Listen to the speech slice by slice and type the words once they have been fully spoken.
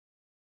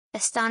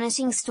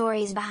Astonishing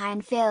stories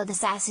behind failed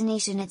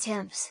assassination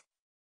attempts.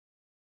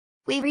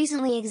 We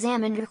recently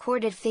examined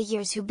recorded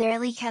figures who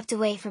barely kept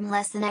away from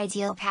less than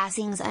ideal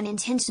passings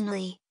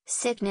unintentionally,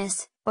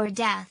 sickness, or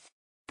death.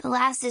 The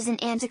last is an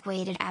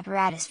antiquated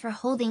apparatus for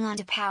holding on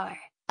to power,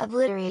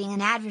 obliterating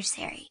an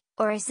adversary,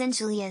 or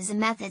essentially as a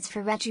methods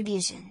for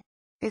retribution.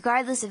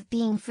 Regardless of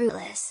being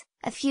fruitless,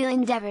 a few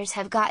endeavors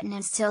have gotten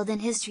instilled in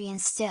history and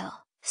still,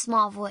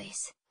 small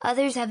voice,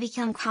 others have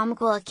become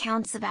comical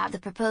accounts about the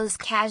proposed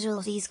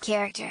casualty's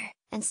character,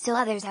 and still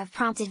others have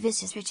prompted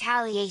vicious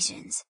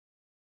retaliations.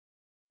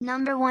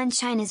 Number 1,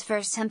 China's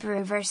first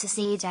emperor versus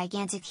a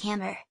gigantic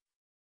hammer.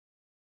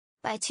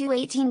 By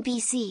 218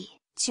 BC,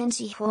 Qin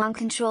Shi Huang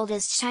controlled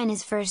as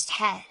China's first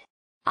head.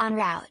 En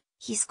route,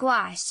 he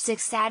squashed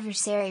 6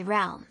 adversary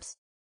realms.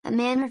 A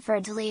man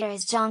referred to later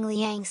as Zhang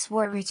Liang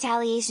swore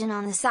retaliation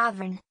on the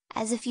sovereign,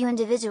 as a few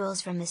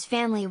individuals from his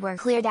family were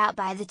cleared out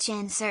by the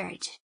Qin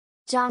surge.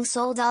 Zhang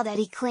sold all that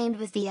he claimed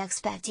with the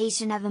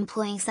expectation of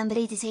employing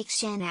somebody to take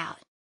Qin out.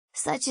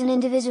 Such an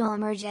individual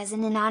emerged as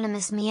an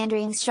anonymous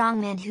meandering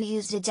strongman who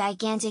used a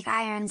gigantic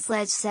iron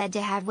sledge said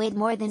to have weighed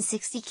more than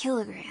 60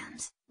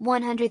 kilograms,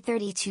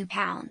 132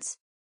 pounds.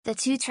 The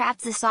two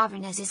trapped the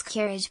sovereign as his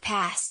carriage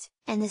passed,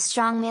 and the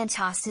strongman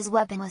tossed his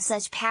weapon with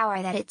such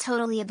power that it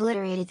totally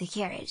obliterated the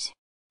carriage.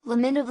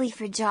 Lamentably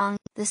for Zhang,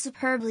 the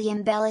superbly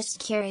embellished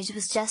carriage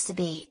was just a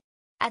bait.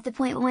 At the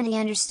point when he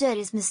understood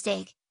his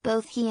mistake,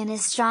 both he and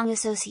his strong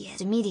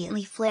associate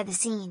immediately fled the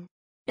scene.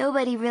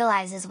 Nobody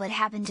realizes what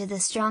happened to the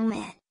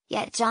strongman,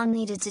 yet Zhang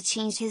needed to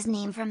change his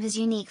name from his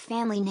unique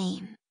family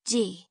name,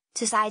 Ji,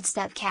 to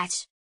sidestep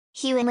catch.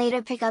 He would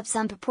later pick up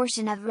some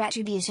proportion of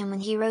retribution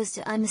when he rose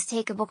to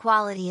unmistakable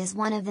quality as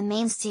one of the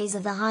mainstays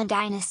of the Han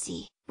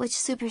dynasty, which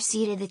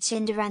superseded the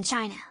Qin to run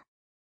China.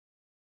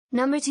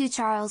 Number 2,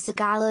 Charles de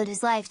Gaulle owed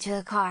his life to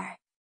a car.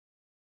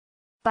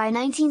 By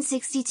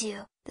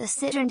 1962, the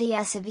Citroën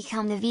DS had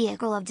become the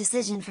vehicle of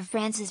decision for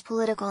France's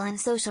political and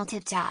social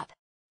tip-top.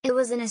 It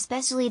was an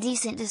especially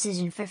decent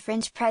decision for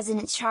French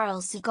President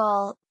Charles de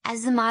Gaulle,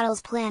 as the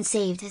model's plan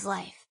saved his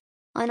life.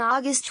 On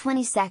August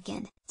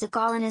 22, de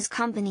Gaulle and his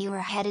company were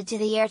headed to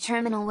the air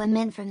terminal when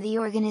men from the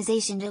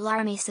Organisation de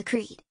l'Armée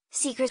Secrète,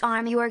 secret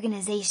army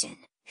organization,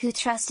 who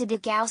trusted de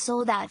Gaulle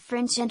sold out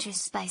French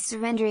interests by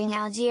surrendering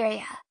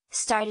Algeria,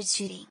 started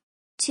shooting.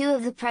 2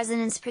 of the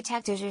president's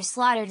protectors were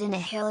slaughtered in a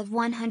hail of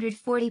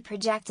 140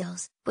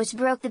 projectiles, which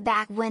broke the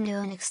back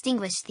window and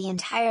extinguished the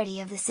entirety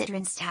of the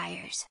Citroën's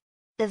tires.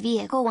 The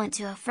vehicle went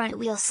to a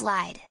front-wheel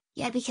slide,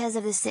 yet because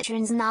of the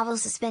Citroën's novel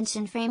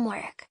suspension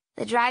framework,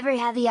 the driver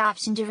had the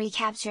option to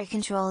recapture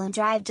control and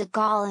drive de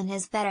Gaulle and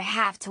his better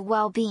half to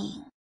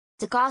well-being.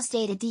 De Gaulle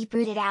stayed a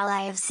deep-rooted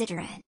ally of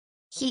Citroën.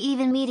 He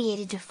even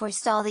mediated to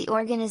forestall the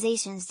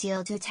organization's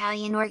deal to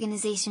Italian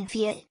organization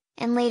Fiat,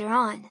 and later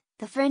on,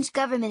 the French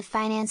government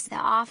financed the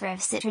offer of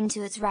Citroën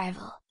to its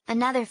rival,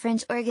 another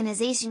French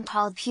organization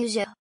called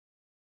Peugeot.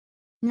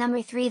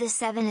 Number 3, the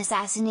 7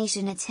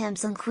 assassination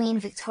attempts on Queen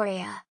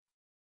Victoria.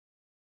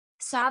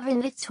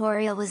 Sovereign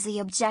Victoria was the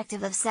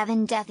objective of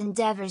 7 death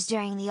endeavors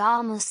during the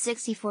almost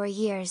 64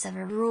 years of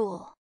her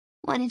rule.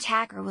 One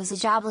attacker was a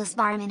jobless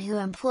barman who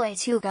employed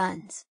 2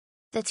 guns.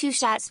 The 2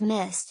 shots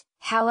missed,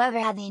 however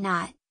had they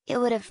not, it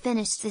would have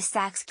finished the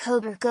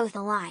Saxe-Coburg-Gotha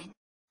line.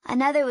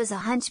 Another was a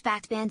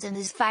hunchbacked bantam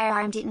whose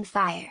firearm didn't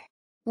fire.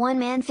 One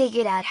man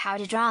figured out how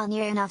to draw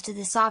near enough to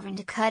the sovereign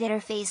to cut at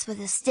her face with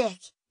a stick,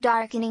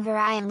 darkening her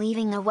eye and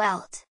leaving a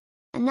welt.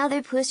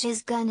 Another pushed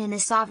his gun in the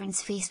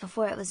sovereign's face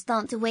before it was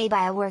thumped away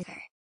by a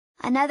worker.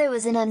 Another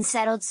was an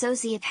unsettled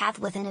sociopath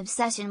with an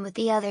obsession with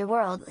the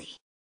otherworldly.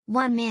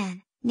 One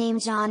man,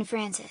 named John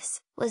Francis,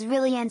 was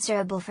really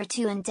answerable for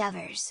 2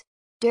 endeavors.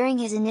 During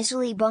his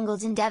initially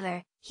bungled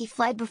endeavor, he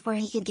fled before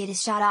he could get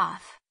his shot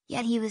off,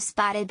 yet he was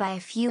spotted by a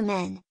few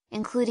men,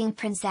 including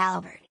Prince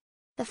Albert.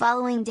 The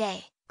following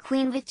day,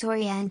 Queen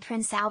Victoria and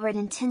Prince Albert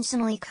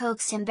intentionally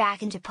coaxed him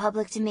back into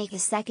public to make a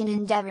second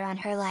endeavor on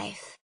her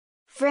life.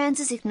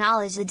 Francis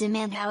acknowledged the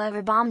demand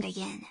however bombed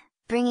again,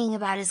 bringing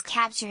about his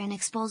capture and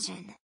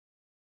expulsion.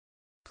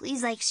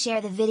 Please like, share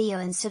the video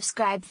and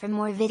subscribe for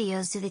more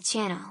videos to the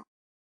channel.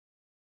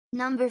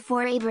 Number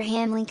 4,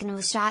 Abraham Lincoln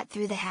was shot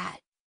through the hat.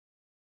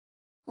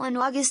 One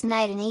August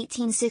night in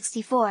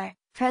 1864,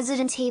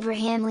 President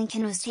Abraham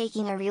Lincoln was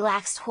taking a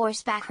relaxed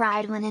horseback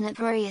ride when an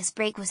uproarious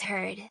break was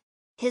heard.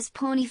 His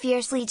pony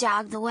fiercely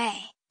jogged away,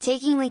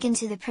 taking Lincoln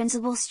to the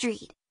principal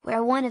street,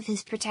 where one of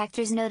his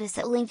protectors noticed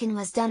that Lincoln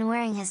was done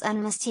wearing his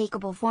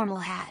unmistakable formal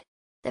hat.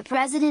 The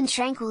president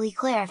tranquilly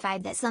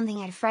clarified that something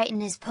had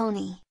frightened his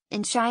pony.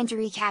 In trying to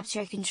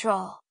recapture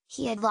control,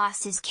 he had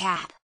lost his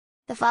cap.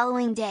 The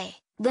following day,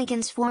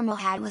 Lincoln's formal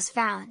hat was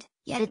found,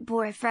 yet it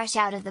bore a fresh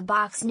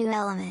out-of-the-box new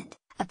element,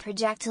 a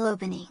projectile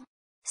opening.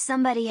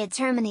 Somebody had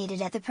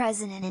terminated at the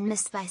president and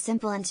missed by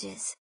simple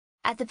inches.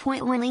 At the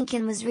point when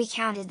Lincoln was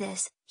recounted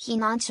this, he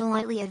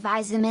nonchalantly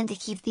advised the men to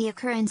keep the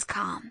occurrence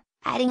calm,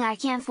 adding, "I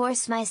can't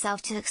force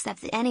myself to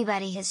accept that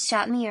anybody has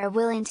shot me or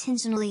will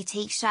intentionally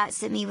take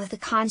shots at me with a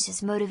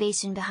conscious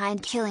motivation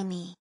behind killing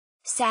me."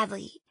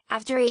 Sadly,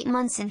 after 8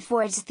 months in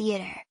Ford's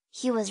Theater,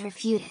 he was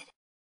refuted.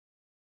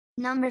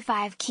 Number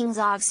 5. King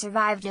Zog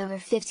survived over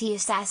 50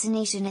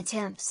 assassination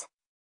attempts.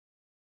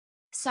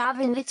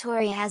 Sovereign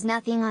Victoria has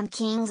nothing on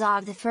King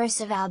Zog I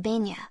of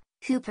Albania,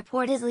 who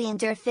purportedly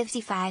endured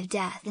 55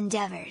 death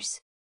endeavors.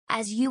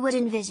 As you would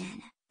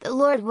envision, the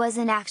Lord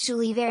wasn't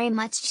actually very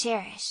much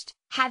cherished,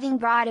 having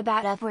brought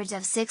about upwards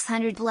of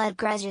 600 blood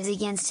grudges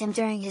against him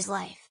during his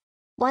life.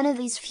 One of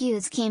these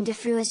feuds came to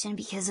fruition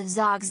because of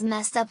Zog's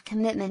messed up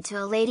commitment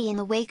to a lady in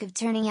the wake of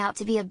turning out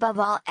to be above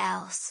all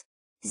else.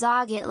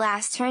 Zog at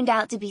last turned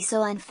out to be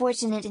so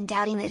unfortunate in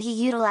doubting that he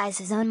utilized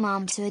his own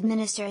mom to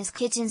administer his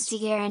kitchens to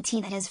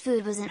guarantee that his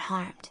food wasn't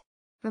harmed.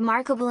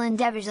 Remarkable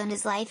endeavors on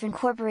his life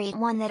incorporate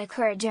one that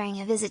occurred during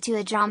a visit to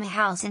a drama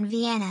house in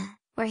Vienna,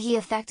 where he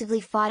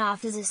effectively fought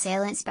off his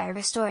assailants by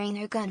restoring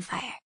their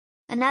gunfire.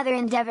 Another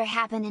endeavor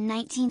happened in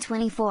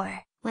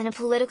 1924, when a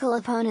political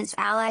opponent's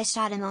ally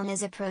shot him on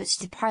his approach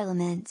to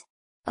Parliament.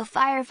 A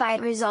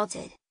firefight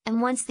resulted, and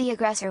once the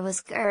aggressor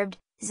was curbed,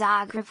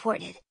 Zog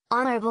reported,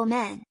 "Honorable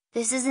men,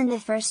 this isn't the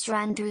first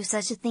run through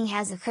such a thing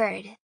has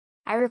occurred.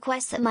 I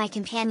request that my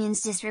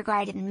companions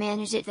disregard it and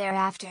manage it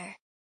thereafter."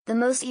 The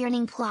most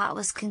yearning plot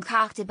was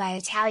concocted by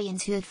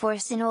Italians who had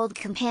forced an old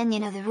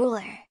companion of the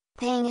ruler,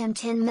 paying him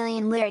 10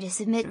 million lire to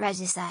submit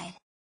regicide.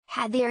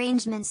 Had the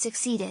arrangement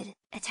succeeded,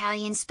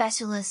 Italian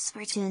specialists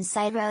were to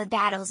incite road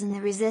battles and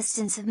the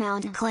resistance of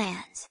mountain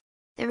clans.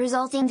 The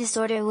resulting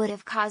disorder would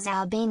have caused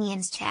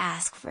Albanians to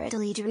ask for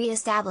Italy to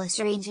re-establish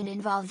range and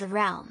involve the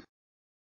realm.